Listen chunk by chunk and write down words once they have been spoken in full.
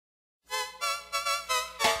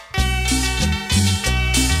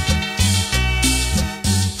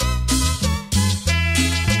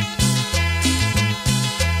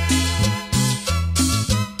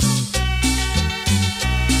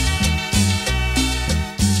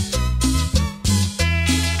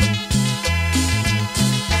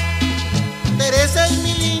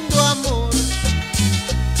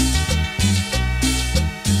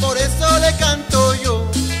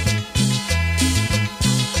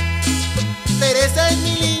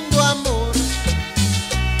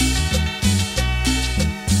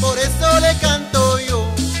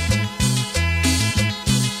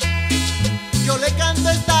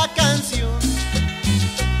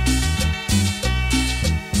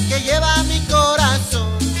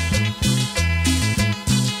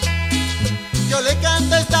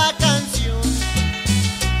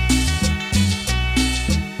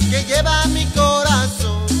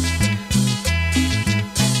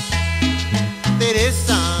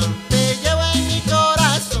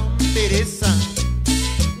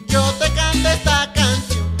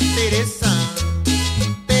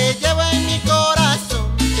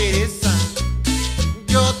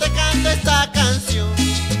canto esta canción.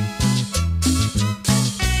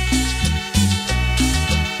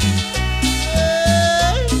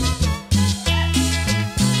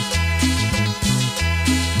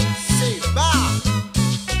 Sí, va.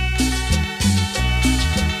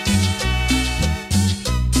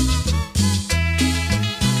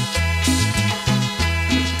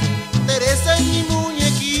 Teresa es mi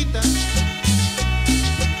muñequita,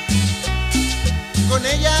 con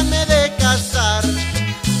ella me he de casar.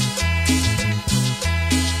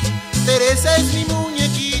 Teresa es mi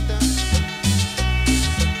muñequita,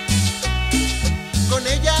 con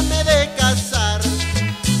ella me he de casar.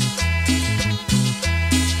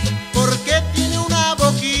 Porque tiene una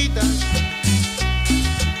boquita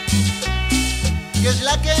que es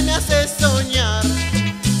la que me hace soñar.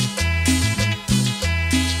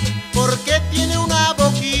 Porque tiene una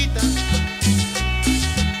boquita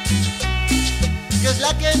que es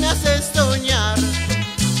la que me hace soñar.